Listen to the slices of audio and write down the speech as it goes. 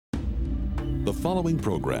The following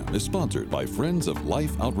program is sponsored by Friends of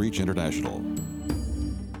Life Outreach International.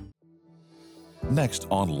 Next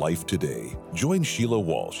on Life Today, join Sheila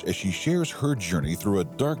Walsh as she shares her journey through a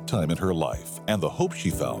dark time in her life and the hope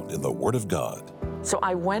she found in the Word of God. So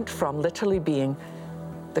I went from literally being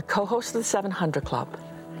the co-host of the 700 Club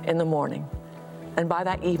in the morning, and by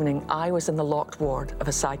that evening, I was in the locked ward of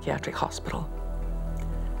a psychiatric hospital.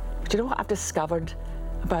 But you know what I've discovered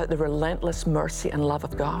about the relentless mercy and love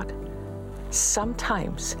of God?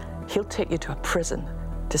 Sometimes He'll take you to a prison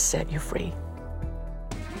to set you free.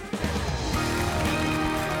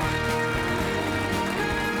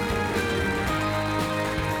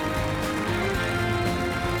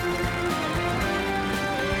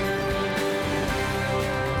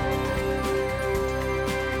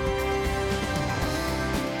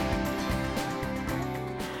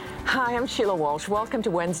 Hi, I'm Sheila Walsh. Welcome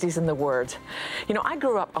to Wednesdays in the Word. You know, I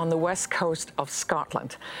grew up on the west coast of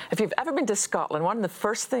Scotland. If you've ever been to Scotland, one of the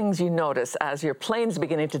first things you notice as your plane's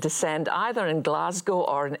beginning to descend, either in Glasgow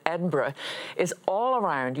or in Edinburgh, is all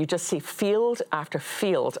around you just see field after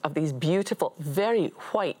field of these beautiful, very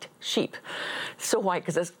white sheep. So white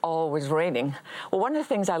because it's always raining. Well, one of the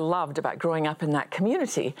things I loved about growing up in that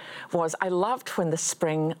community was I loved when the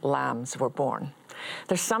spring lambs were born.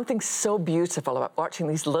 There's something so beautiful about watching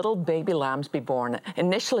these little baby lambs be born.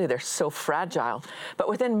 Initially, they're so fragile, but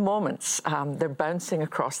within moments, they're bouncing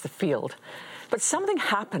across the field. But something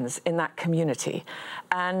happens in that community,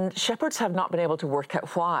 and shepherds have not been able to work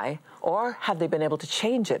out why, or have they been able to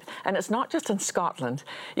change it? And it's not just in Scotland.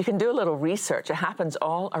 You can do a little research. It happens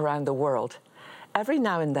all around the world. Every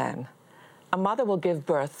now and then, a mother will give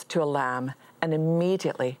birth to a lamb and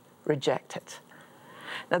immediately reject it.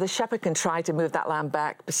 Now, the shepherd can try to move that lamb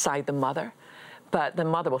back beside the mother, but the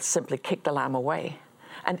mother will simply kick the lamb away.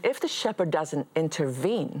 And if the shepherd doesn't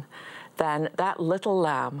intervene, then that little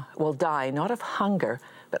lamb will die, not of hunger,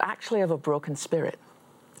 but actually of a broken spirit.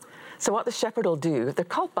 So what the shepherd will do, they're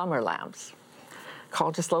called bummer lambs,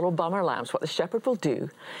 called just little bummer lambs. What the shepherd will do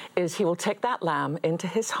is he will take that lamb into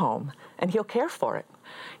his home and he'll care for it.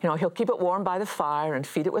 You know, he'll keep it warm by the fire and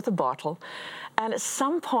feed it with a bottle. And at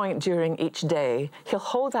some point during each day, he'll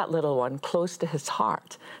hold that little one close to his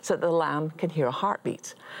heart so that the lamb can hear a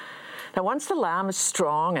heartbeat. Now, once the lamb is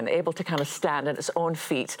strong and able to kind of stand on its own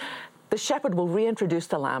feet, the shepherd will reintroduce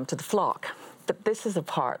the lamb to the flock. But this is a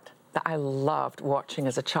part that I loved watching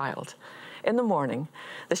as a child. In the morning,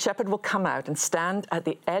 the shepherd will come out and stand at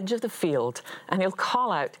the edge of the field and he'll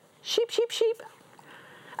call out, "Sheep, sheep, sheep."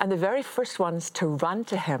 And the very first ones to run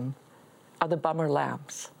to him are the bummer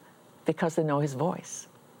lambs because they know his voice.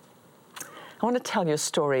 I want to tell you a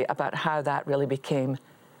story about how that really became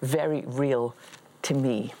very real to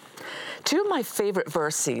me. Two of my favorite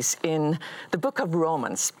verses in the book of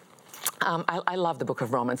Romans. I love the book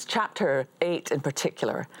of Romans, chapter 8 in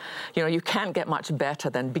particular. You know, you can't get much better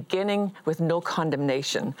than beginning with no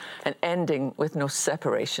condemnation and ending with no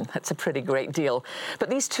separation. That's a pretty great deal. But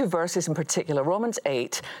these two verses in particular, Romans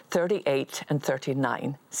 8, 38 and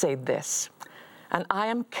 39, say this: "And I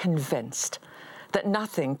am convinced that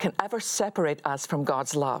nothing can ever separate us from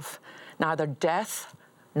God's love, neither death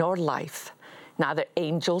nor life, neither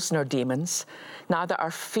angels nor demons, neither our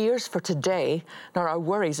fears for today nor our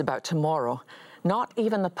worries about tomorrow. Not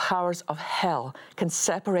even the powers of hell can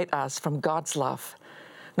separate us from God's love.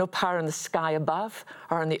 No power in the sky above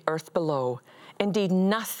or on the earth below. Indeed,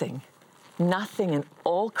 nothing in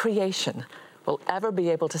all creation will ever be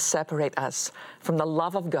able to separate us from the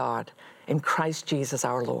love of God in Christ Jesus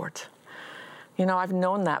our Lord." You know, I've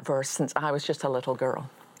known that verse since I was just a little girl.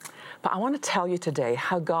 But I want to tell you today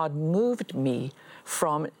how God moved me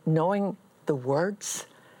from knowing the words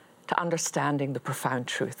to understanding the profound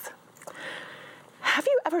truth. Have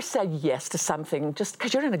you ever said yes to something just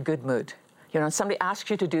because you're in a good mood? You know, somebody asks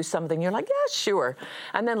you to do something, you're like, yeah, sure.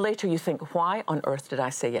 And then later you think, why on earth did I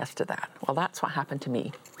say yes to that? Well, that's what happened to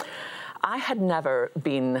me. I had never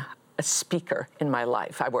been a speaker in my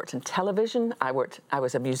life. I worked in television, I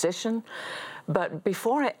was a musician, but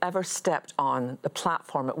before I ever stepped on the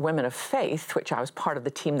platform at Women of Faith, which I was part of the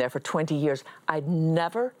team there for 20 years, I'd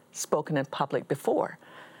never spoken in public before,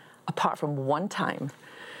 apart from one time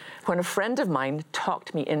when a friend of mine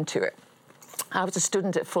talked me into it. I was a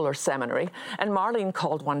student at Fuller Seminary, and Marlene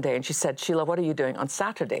called one day and she said, "Sheila, what are you doing on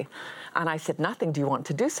Saturday?" And I said, "Nothing. Do you want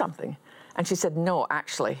to do something?" And she said, "No,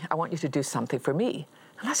 actually, I want you to do something for me."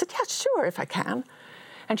 And I said, "Yeah, sure, if I can."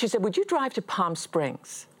 And she said, "Would you drive to Palm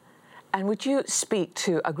Springs? And would you speak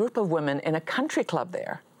to a group of women in a country club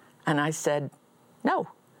there?" And I said, "No."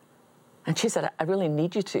 And she said, "I really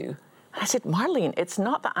need you to." And I said, "Marlene, it's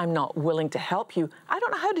not that I'm not willing to help you. I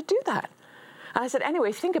don't know how to do that." And I said,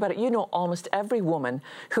 anyway, think about it. You know almost every woman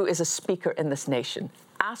who is a speaker in this nation.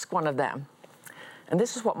 Ask one of them. And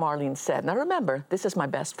this is what Marlene said. Now remember, this is my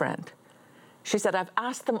best friend. She said, I've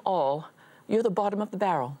asked them all. You're the bottom of the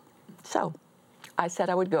barrel. So I said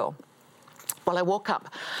I would go. Well, I woke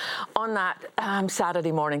up on that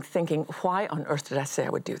Saturday morning thinking, why on earth did I say I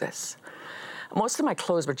would do this? Most of my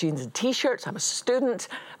clothes were jeans and T-shirts. I'm a student,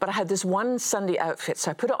 but I had this one Sunday outfit,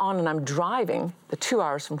 so I put it on and I'm driving the 2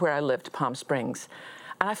 hours from where I lived to Palm Springs.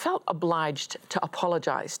 And I felt obliged to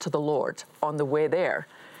apologize to the Lord on the way there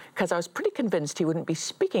because I was pretty convinced he wouldn't be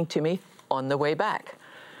speaking to me on the way back.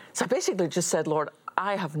 So I basically just said, Lord,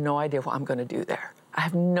 I have no idea what I'm going to do there. I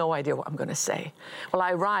have no idea what I'm going to say. Well,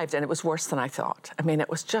 I arrived and it was worse than I thought. I mean, it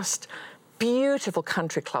was just beautiful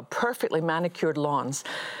country club, perfectly manicured lawns.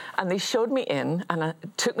 And they showed me in and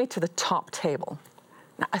took me to the top table.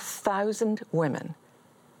 Now, 1,000 women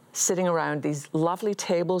sitting around these lovely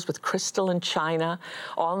tables with crystal and china,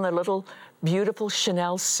 all in their little beautiful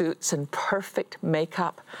Chanel suits and perfect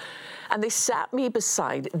makeup. And they sat me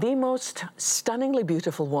beside the most stunningly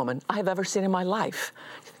beautiful woman I have ever seen in my life.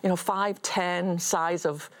 You know, 5'10", size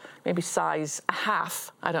of, maybe size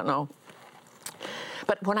half, I don't know.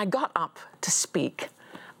 But when I got up to speak,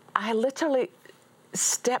 I literally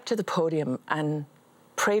stepped to the podium and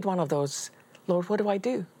prayed one of those, Lord, what do I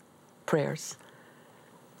do? Prayers.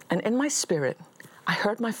 And in my spirit, I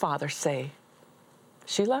heard my Father say,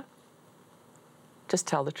 Sheila, just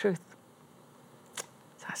tell the truth.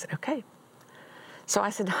 So I said, okay. So I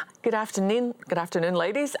said, good afternoon,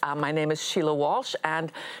 ladies. My name is Sheila Walsh,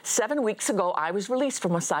 and 7 weeks ago, I was released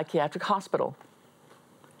from a psychiatric hospital.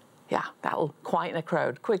 Yeah, that'll quieten a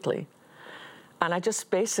crowd quickly. And I just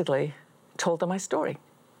basically told them my story.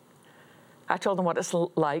 I told them what it's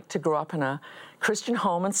like to grow up in a Christian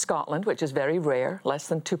home in Scotland, which is very rare. Less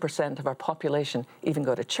than 2% of our population even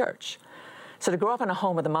go to church. So to grow up in a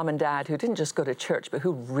home with a mom and dad who didn't just go to church, but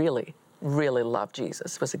who really, really loved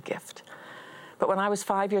Jesus was a gift. But when I was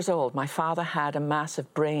 5 years old, my father had a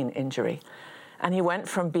massive brain injury. And he went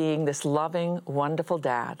from being this loving, wonderful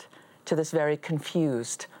dad to this very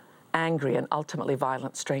confused, angry, and ultimately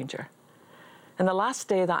violent stranger. And the last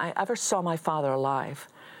day that I ever saw my father alive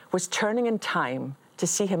was turning in time to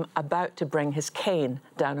see him about to bring his cane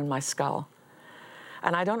down on my skull.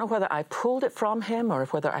 And I don't know whether I pulled it from him or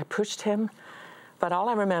whether I pushed him, but all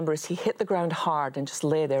I remember is he hit the ground hard and just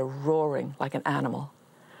lay there roaring like an animal.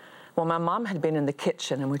 Well, my mom had been in the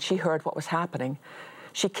kitchen, and when she heard what was happening,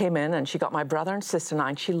 she came in and she got my brother and sister and I,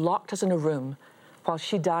 and she locked us in a room while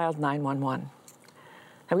she dialed 911.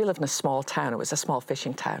 Now, we lived in a small town. It was a small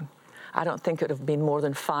fishing town. I don't think it would have been more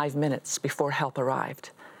than 5 minutes before help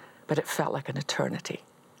arrived, but it felt like an eternity.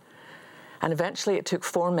 And eventually it took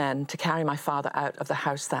 4 men to carry my father out of the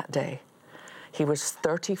house that day. He was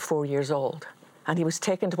 34 years old, and he was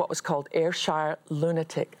taken to what was called Ayrshire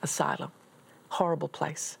Lunatic Asylum. Horrible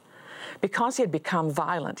place. Because he had become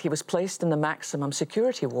violent, he was placed in the maximum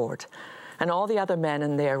security ward, and all the other men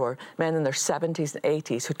in there were men in their 70s and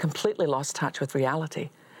 80s who'd completely lost touch with reality.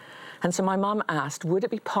 And so my mom asked, would it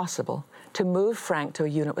be possible to move Frank to a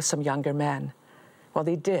unit with some younger men? Well,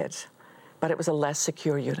 they did, but it was a less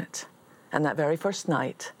secure unit. And that very first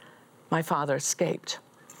night, my father escaped.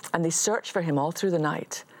 And they searched for him all through the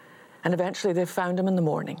night. And eventually they found him in the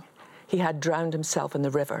morning. He had drowned himself in the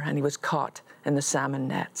river, and he was caught in the salmon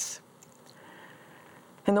nets.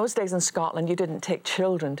 In those days in Scotland, you didn't take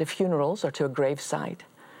children to funerals or to a graveside.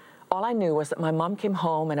 All I knew was that my mum came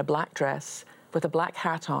home in a black dress with a black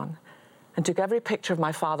hat on and took every picture of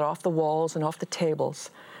my father off the walls and off the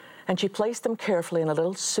tables, and she placed them carefully in a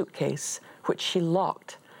little suitcase, which she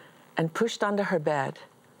locked and pushed under her bed,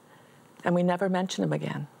 and we never mentioned him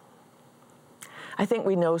again. I think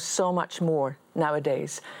we know so much more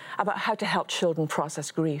nowadays about how to help children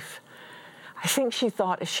process grief. I think she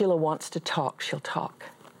thought if Sheila wants to talk, she'll talk.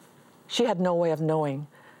 She had no way of knowing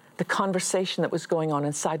the conversation that was going on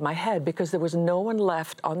inside my head, because there was no one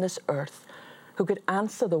left on this earth who could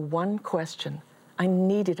answer the one question I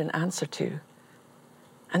needed an answer to.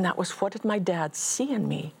 And that was, what did my dad see in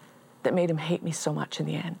me that made him hate me so much in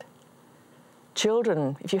the end?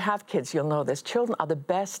 Children, if you have kids, you'll know this. Children are the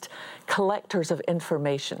best collectors of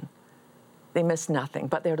information. They miss nothing,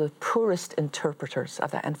 but they're the poorest interpreters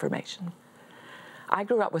of that information. I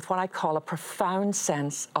grew up with what I call a profound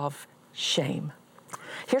sense of shame.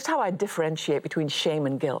 Here's how I differentiate between shame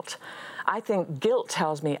and guilt. I think guilt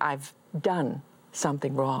tells me I've done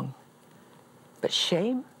something wrong. But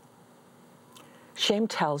shame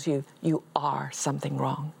tells you you are something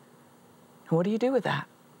wrong. And what do you do with that?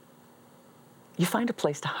 You find a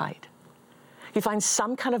place to hide. You find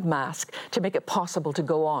some kind of mask to make it possible to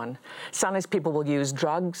go on. Sometimes people will use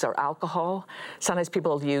drugs or alcohol. Sometimes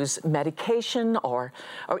people will use medication or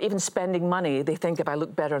even spending money. They think if I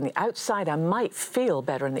look better on the outside, I might feel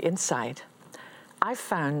better on the inside. I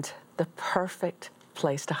found the perfect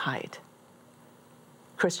place to hide.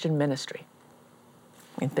 Christian ministry.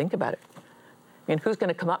 I mean, think about it. I mean, who's going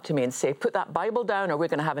to come up to me and say, put that Bible down or we're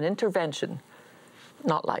going to have an intervention?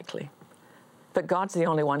 Not likely. But God's the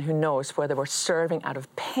only one who knows whether we're serving out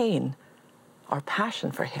of pain or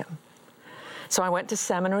passion for Him. So I went to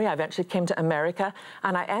seminary, I eventually came to America,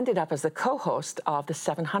 and I ended up as the co-host of the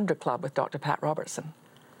 700 Club with Dr. Pat Robertson.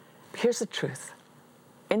 But here's the truth.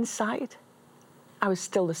 Inside, I was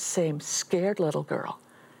still the same scared little girl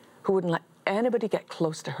who wouldn't let anybody get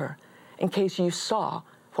close to her in case you saw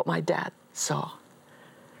what my dad saw.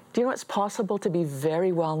 Do you know it's possible to be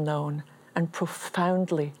very well known and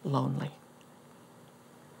profoundly lonely?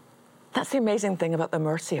 That's the amazing thing about the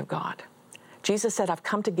mercy of God. Jesus said, I've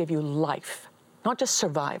come to give you life, not just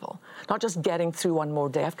survival, not just getting through one more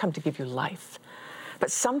day. I've come to give you life.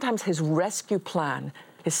 But sometimes His rescue plan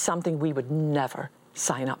is something we would never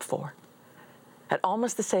sign up for. At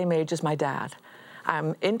almost the same age as my dad,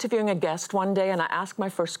 I'm interviewing a guest one day and I ask my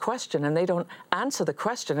first question and they don't answer the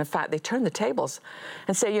question. In fact, they turn the tables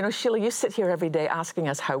and say, you know, Sheila, you sit here every day asking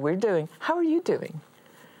us how we're doing. How are you doing?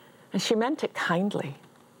 And she meant it kindly.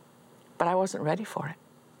 But I wasn't ready for it.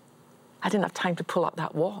 I didn't have time to pull up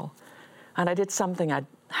that wall. And I did something I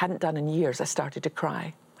hadn't done in years. I started to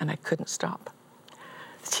cry, and I couldn't stop.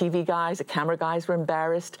 The TV guys, the camera guys were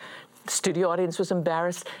embarrassed. The studio audience was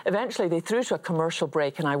embarrassed. Eventually, they threw to a commercial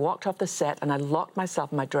break, and I walked off the set, and I locked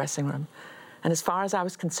myself in my dressing room. And as far as I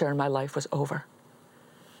was concerned, my life was over.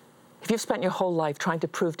 If you've spent your whole life trying to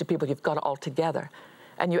prove to people you've got it all together,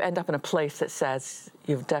 and you end up in a place that says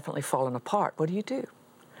you've definitely fallen apart, what do?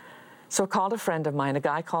 So I called a friend of mine, a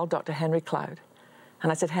guy called Dr. Henry Cloud.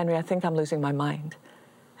 And I said, Henry, I think I'm losing my mind.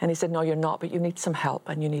 And he said, no, you're not, but you need some help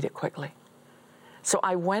and you need it quickly. So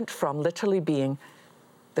I went from literally being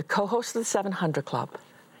the co-host of the 700 Club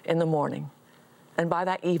in the morning. And by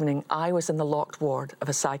that evening, I was in the locked ward of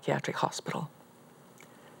a psychiatric hospital.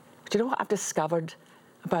 Do you know what I've discovered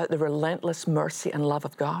about the relentless mercy and love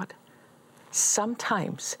of God?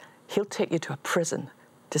 Sometimes He'll take you to a prison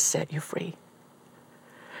to set you free.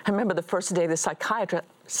 I remember the first day the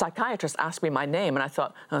psychiatrist asked me my name, and I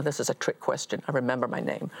thought, oh, this is a trick question. I remember my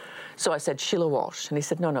name. So I said, Sheila Walsh. And he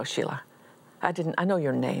said, no, Sheila, I know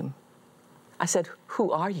your name. I said,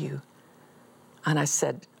 who are you? And I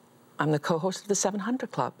said, I'm the co-host of the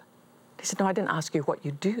 700 Club. He said, no, I didn't ask you what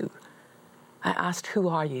you do. I asked, who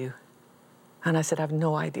are you? And I said, I have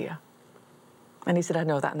no idea. And he said, I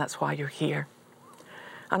know that, and that's why you're here.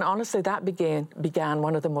 And honestly, that began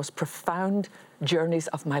one of the most profound journeys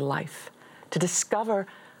of my life, to discover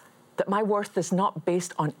that my worth is not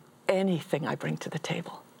based on anything I bring to the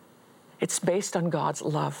table. It's based on God's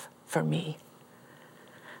love for me.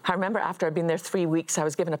 I remember after I'd been there 3 weeks, I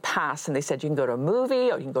was given a pass and they said, you can go to a movie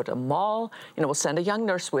or you can go to a mall, we'll send a young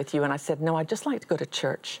nurse with you. And I said, no, I'd just like to go to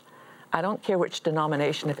church. I don't care which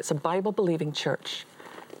denomination. If it's a Bible-believing church,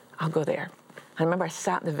 I'll go there. I remember I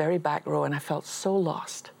sat in the very back row and I felt so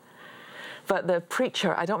lost. But the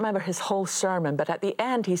preacher, I don't remember his whole sermon, but at the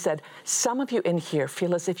end he said, some of you in here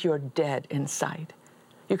feel as if you're dead inside.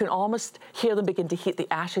 You can almost hear them begin to heat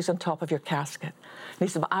the ashes on top of your casket. And he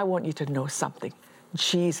said, but I want you to know something.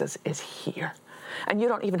 Jesus is here. And you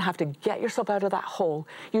don't even have to get yourself out of that hole.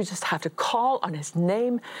 You just have to call on His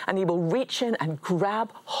name and He will reach in and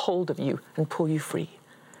grab hold of you and pull you free.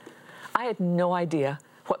 I had no idea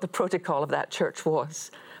what the protocol of that church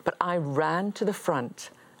was, but I ran to the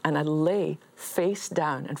front and I lay face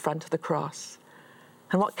down in front of the cross.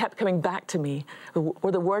 And what kept coming back to me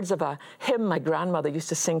were the words of a hymn my grandmother used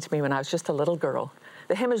to sing to me when I was just a little girl.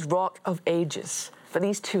 The hymn is Rock of Ages, but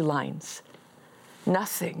these two lines,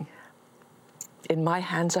 nothing in my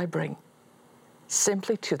hands I bring,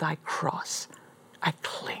 simply to thy cross I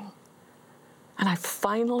cling. And I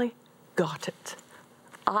finally got it.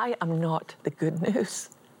 I am not the good news.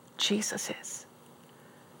 Jesus is.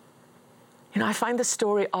 I find the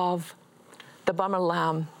story of the bummer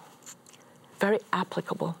lamb very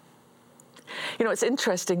applicable. It's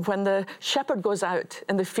interesting when the shepherd goes out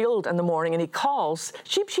in the field in the morning and he calls,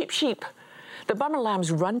 sheep, sheep, sheep. The bummer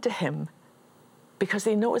lambs run to him because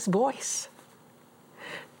they know his voice.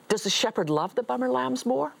 Does the shepherd love the bummer lambs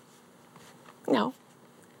more? No.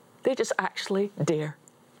 They just actually dare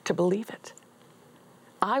to believe it.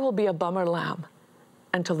 I will be a bummer lamb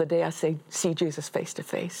until the day I see Jesus face to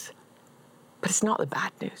face. But it's not the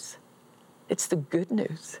bad news. It's the good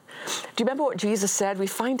news. Do you remember what Jesus said? We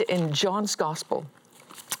find it in John's Gospel,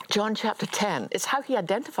 John chapter 10. It's how he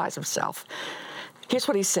identifies himself. Here's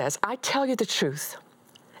what he says. I tell you the truth.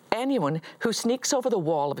 Anyone who sneaks over the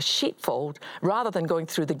wall of a sheepfold rather than going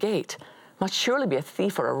through the gate must surely be a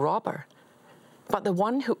thief or a robber. But the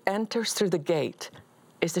one who enters through the gate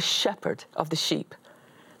is the shepherd of the sheep.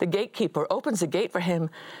 The gatekeeper opens the gate for him,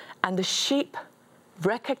 and the sheep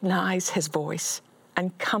recognize his voice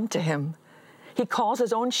and come to him. He calls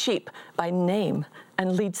his own sheep by name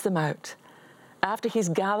and leads them out. After he's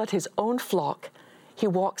gathered his own flock, he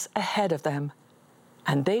walks ahead of them,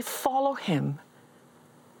 and they follow him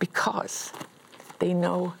because they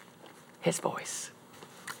know his voice.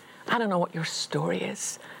 I don't know what your story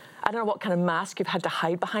is. I don't know what kind of mask you've had to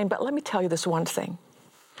hide behind, but let me tell you this one thing.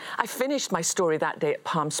 I finished my story that day at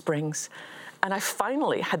Palm Springs, and I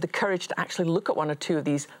finally had the courage to actually look at one or two of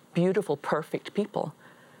these beautiful, perfect people.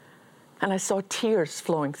 And I saw tears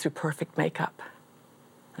flowing through perfect makeup.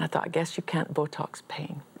 And I thought, I guess you can't Botox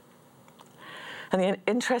pain. And the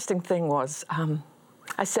interesting thing was,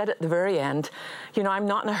 I said at the very end, you know, I'm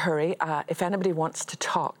not in a hurry. If anybody wants to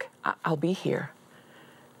talk, I'll be here.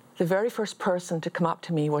 The very first person to come up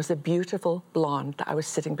to me was the beautiful blonde that I was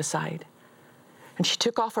sitting beside. And she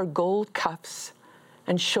took off her gold cuffs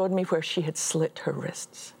and showed me where she had slit her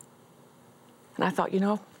wrists. And I thought, you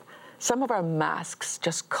know, some of our masks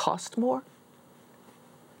just cost more,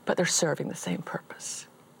 but they're serving the same purpose.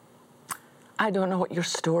 I don't know what your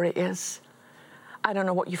story is. I don't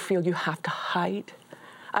know what you feel you have to hide.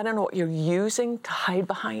 I don't know what you're using to hide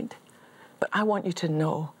behind, but I want you to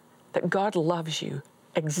know that God loves you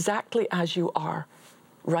exactly as you are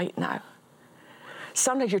right now.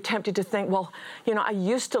 Sometimes you're tempted to think, well, you know, I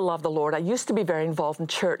used to love the Lord. I used to be very involved in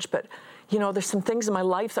church, but, you know, there's some things in my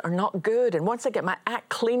life that are not good. And once I get my act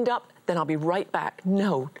cleaned up, then I'll be right back.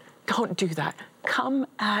 No, don't do that. Come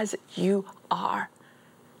as you are.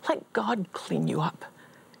 Let God clean you up.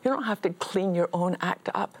 You don't have to clean your own act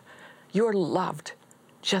up. You're loved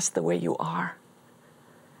just the way you are.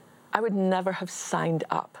 I would never have signed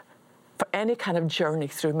up for any kind of journey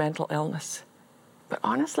through mental illness. But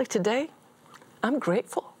honestly, today, I'm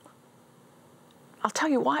grateful. I'll tell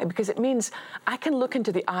you why, because it means I can look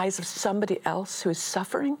into the eyes of somebody else who is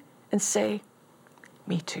suffering and say,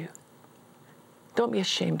 me too. Don't be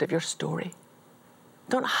ashamed of your story.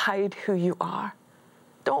 Don't hide who you are.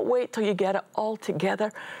 Don't wait till you get it all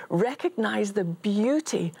together. Recognize the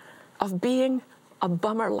beauty of being a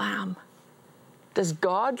bummer lamb. Does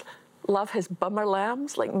God love his bummer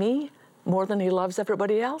lambs like me more than he loves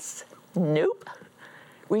everybody else? Nope.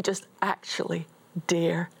 We just actually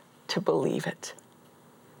dare to believe it.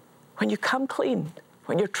 When you come clean,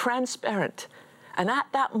 when you're transparent, and at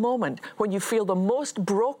that moment when you feel the most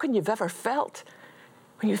broken you've ever felt,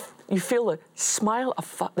 when you feel the smile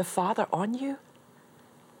of the Father on you,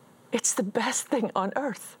 it's the best thing on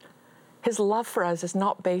earth. His love for us is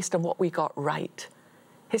not based on what we got right.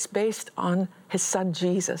 It's based on his son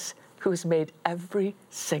Jesus, who has made every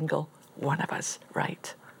single one of us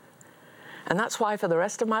right. And that's why for the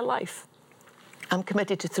rest of my life, I'm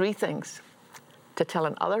committed to three things: to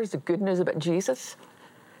telling others the good news about Jesus,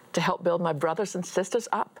 to help build my brothers and sisters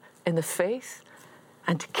up in the faith,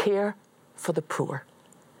 and to care for the poor.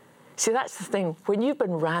 See, that's the thing. When you've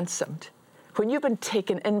been ransomed, when you've been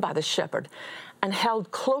taken in by the shepherd and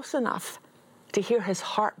held close enough to hear his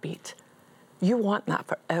heartbeat, you want that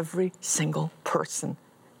for every single person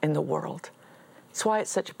in the world. That's why it's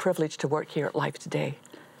such a privilege to work here at Life Today.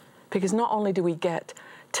 Because not only do we get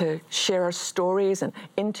to share our stories and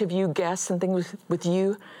interview guests and things with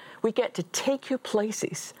you, we get to take you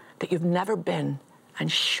places that you've never been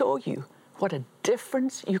and show you what a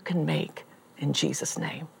difference you can make in Jesus'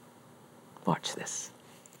 name. Watch this.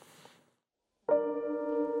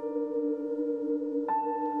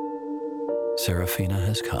 Serafina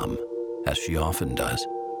has come, as she often does,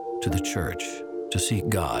 to the church to seek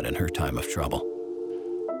God in her time of trouble.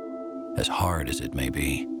 As hard as it may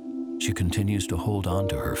be, she continues to hold on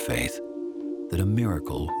to her faith that a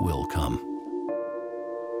miracle will come.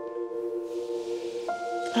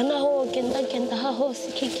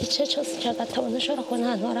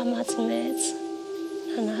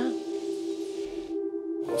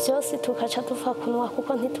 byose tukaca tuva kunwa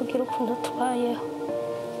kuko ntitugira ukuntu tubayeho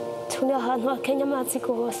turi ahantu hakenya amazi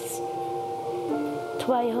rwose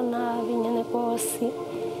tubayeho nabi nyene rwose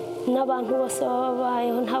n'abantu bose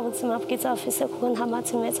babayeho nta buzima bwiza bafise kuko nta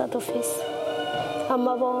mazi meza dufise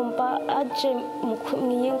amabomba aje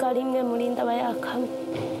mwiyinga rimwe murinda bayakamye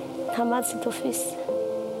nta mazi dufise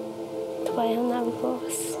tubayeho nabi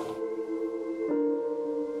rwose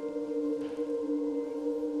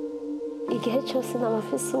igihe cyose naba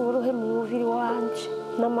mfise uburuhe mu mubiri wanje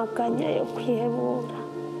n'amaganya yo kwihebura,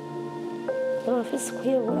 naba mfise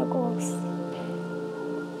kwihebura rwose.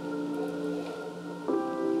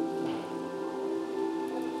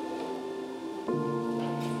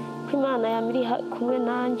 Imana yamiri kumwe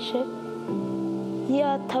nanje, iyo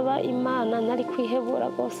ataba Imana nari kwihebura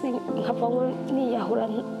rwose nkavamo niyahura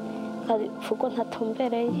nkavuga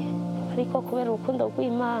ntatombereye, ariko kubera urukundo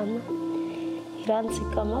rw'Imana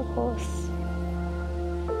iranzigama rwose.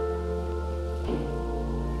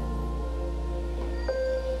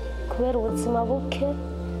 Kubera ubuzima buke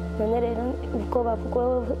none rero ubwoba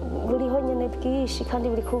buriho nyine bwinshi kandi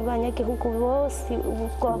buri ku banyagihugu bose,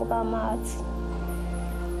 ubwoba bw'amazi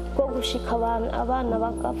bwo gushika abana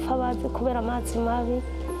bagapfa bazi kubera amazi mabi,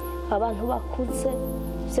 abantu bakuze,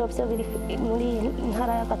 byo biri muri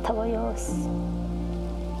ntara ya Gatabo yose.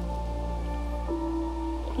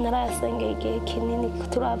 Narayasengeye igihe kinini,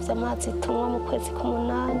 turavye amazi tunywa mu kwezi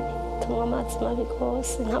k'umunani, tunywa amazi mabi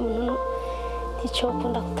rwose, nta muntu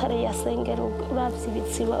nticokunda kutariyasengera, uravye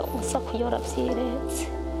ibiziba usa kuyora vyiretse.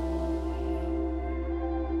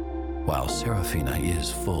 While Serafina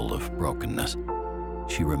is full of brokenness,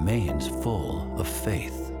 she remains full of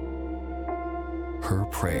faith. Her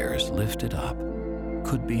prayers lifted up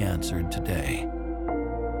could be answered today.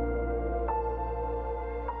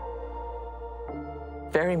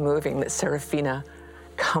 Very moving that Serafina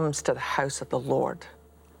comes to the house of the Lord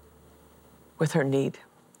with her need.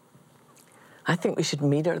 I think we should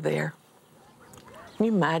meet her there. Can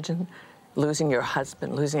you imagine losing your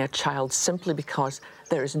husband, losing a child simply because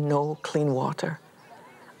there is no clean water?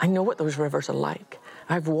 I know what those rivers are like.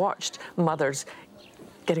 I've watched mothers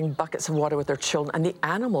getting buckets of water with their children, and the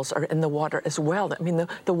animals are in the water as well. I mean,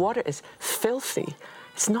 the water is filthy.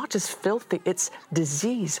 It's not just filthy, it's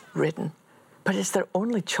disease-ridden. But it's their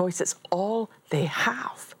only choice. It's all they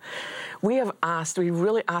have. We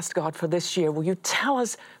really asked God for this year, will you tell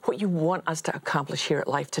us what you want us to accomplish here at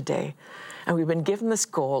Life Today? And we've been given this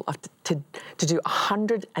goal to do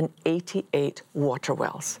 188 water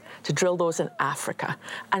wells, to drill those in Africa.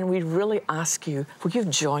 And we really ask you, will you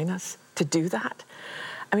join us to do that?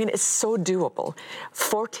 I mean, it's so doable.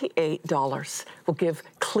 $48 will give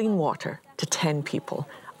clean water to 10 people,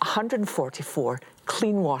 $144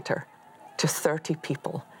 clean water to 30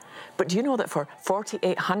 people. But do you know that for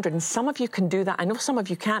 $4,800, and some of you can do that, I know some of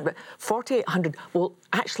you can't, but $4,800 will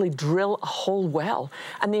actually drill a whole well.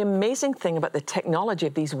 And the amazing thing about the technology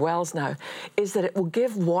of these wells now is that it will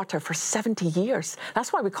give water for 70 years.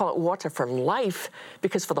 That's why we call it water for life,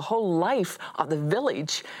 because for the whole life of the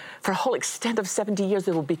village, for a whole extent of 70 years,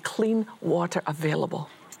 there will be clean water available.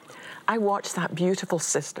 I watched that beautiful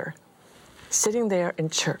sister sitting there in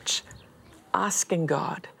church, asking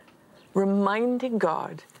God, reminding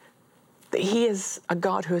God that He is a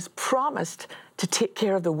God who has promised to take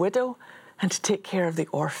care of the widow and to take care of the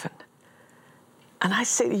orphan. And I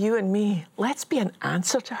say to you and me, let's be an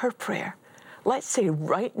answer to her prayer. Let's say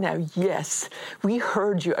right now, yes, we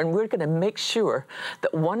heard you, and we're going to make sure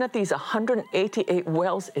that one of these 188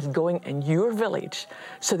 wells is going in your village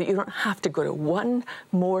so that you don't have to go to one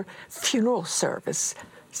more funeral service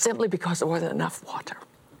simply because there wasn't enough water.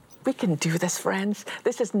 We can do this, friends.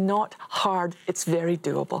 This is not hard. It's very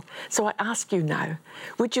doable. So I ask you now,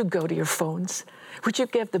 would you go to your phones? Would you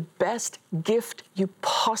give the best gift you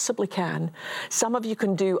possibly can? Some of you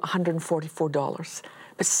can do $144,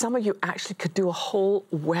 but some of you actually could do a whole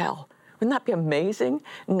well. Wouldn't that be amazing,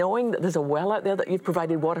 knowing that there's a well out there that you've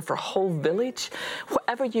provided water for a whole village?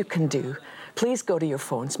 Whatever you can do, please go to your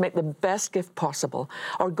phones, make the best gift possible,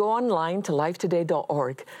 or go online to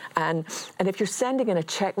lifetoday.org. And if you're sending in a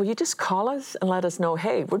check, will you just call us and let us know,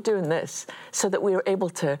 hey, we're doing this, so that we are able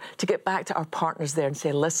to get back to our partners there and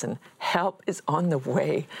say, listen, help is on the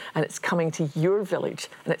way, and it's coming to your village,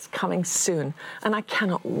 and it's coming soon. And I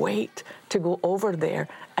cannot wait to go over there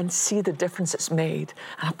and see the difference it's made.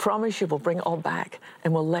 And I promise you we'll bring it all back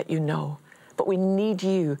and we'll let you know. But we need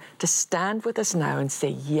you to stand with us now and say,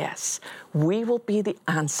 yes, we will be the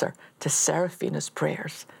answer to Serafina's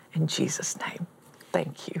prayers. In Jesus' name,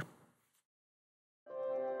 thank you.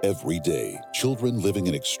 Every day, children living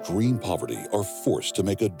in extreme poverty are forced to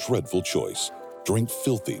make a dreadful choice: drink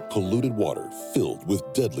filthy, polluted water filled with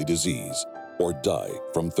deadly disease, or die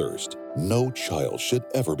from thirst. No child should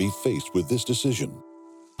ever be faced with this decision.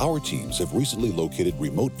 Our teams have recently located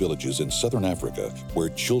remote villages in southern Africa where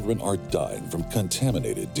children are dying from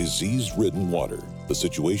contaminated, disease-ridden water. The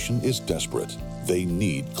situation is desperate. They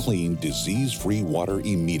need clean, disease-free water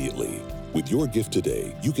immediately. With your gift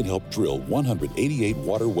today, you can help drill 188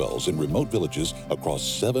 water wells in remote villages across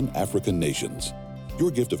 7 African nations. Your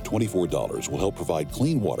gift of $24 will help provide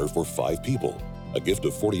clean water for 5 people. A gift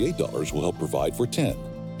of $48 will help provide for 10.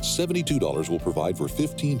 $72 will provide for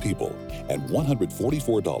 15 people, and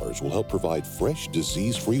 $144 will help provide fresh,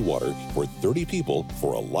 disease-free water for 30 people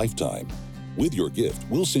for a lifetime. With your gift,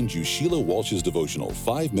 we'll send you Sheila Walsh's devotional,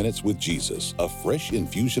 5 Minutes with Jesus, a fresh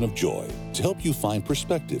infusion of joy, to help you find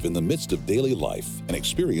perspective in the midst of daily life and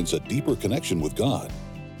experience a deeper connection with God.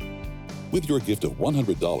 With your gift of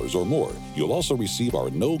 $100 or more, you'll also receive our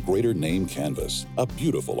No Greater Name canvas, a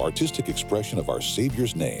beautiful artistic expression of our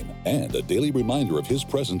Savior's name and a daily reminder of His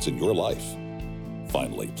presence in your life.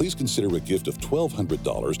 Finally, please consider a gift of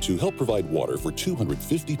 $1,200 to help provide water for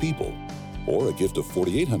 250 people, or a gift of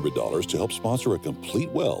 $4,800 to help sponsor a complete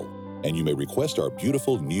well, and you may request our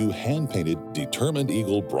beautiful new hand-painted Determined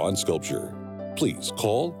Eagle bronze sculpture. Please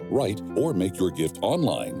call, write, or make your gift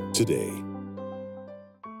online today.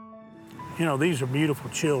 You know, these are beautiful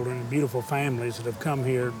children and beautiful families that have come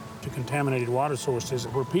here to contaminated water sources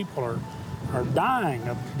where people are dying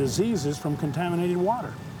of diseases from contaminated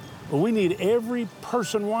water. But we need every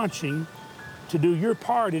person watching to do your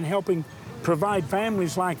part in helping provide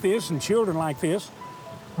families like this and children like this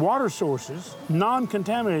water sources,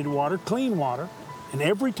 non-contaminated water, clean water, and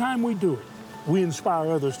every time we do it, we inspire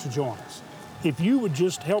others to join us. If you would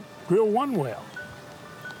just help drill one well,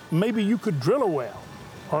 maybe you could drill a well,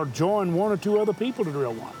 or join 1 or 2 other people to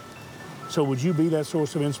drill one. So would you be that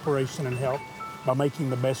source of inspiration and help by making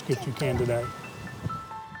the best gift you can today?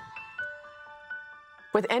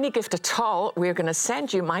 With any gift at all, we're going to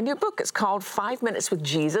send you my new book. It's called 5 Minutes with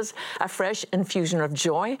Jesus, a fresh infusion of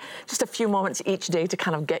joy. Just a few moments each day to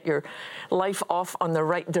kind of get your life off on the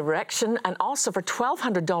right direction. And also for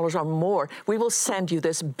 $1,200 or more, we will send you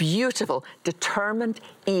this beautiful Determined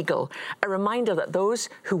Eagle, a reminder that those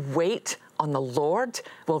who wait on the Lord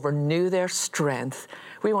will renew their strength.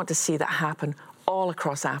 We want to see that happen all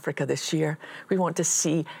across Africa this year. We want to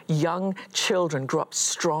see young children grow up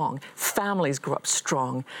strong, families grow up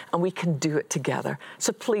strong, and we can do it together.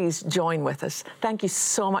 So please join with us. Thank you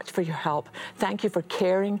so much for your help. Thank you for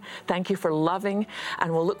caring. Thank you for loving.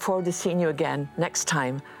 And we'll look forward to seeing you again next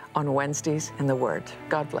time on Wednesdays in the Word.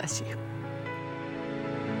 God bless you.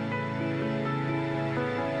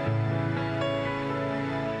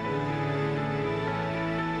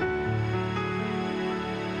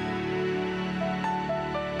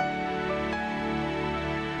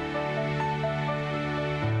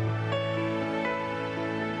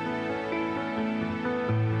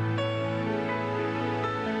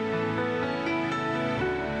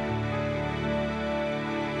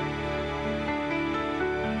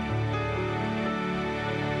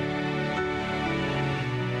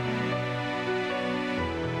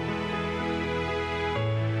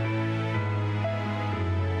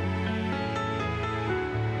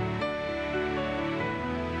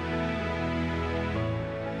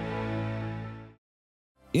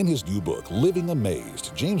 In his new book, Living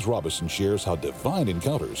Amazed, James Robison shares how divine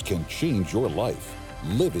encounters can change your life.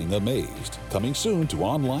 Living Amazed, coming soon to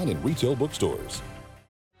online and retail bookstores.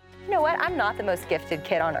 You know what? I'm not the most gifted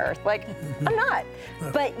kid on earth. Like, I'm not.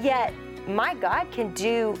 But yet, my God can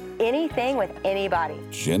do anything with anybody.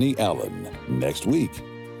 Jenny Allen, next week.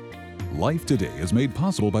 Life Today is made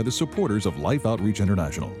possible by the supporters of Life Outreach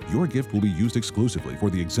International. Your gift will be used exclusively for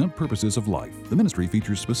the exempt purposes of life. The ministry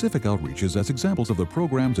features specific outreaches as examples of the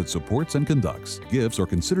programs it supports and conducts. Gifts are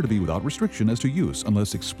considered to be without restriction as to use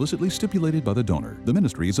unless explicitly stipulated by the donor. The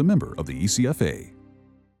ministry is a member of the ECFA.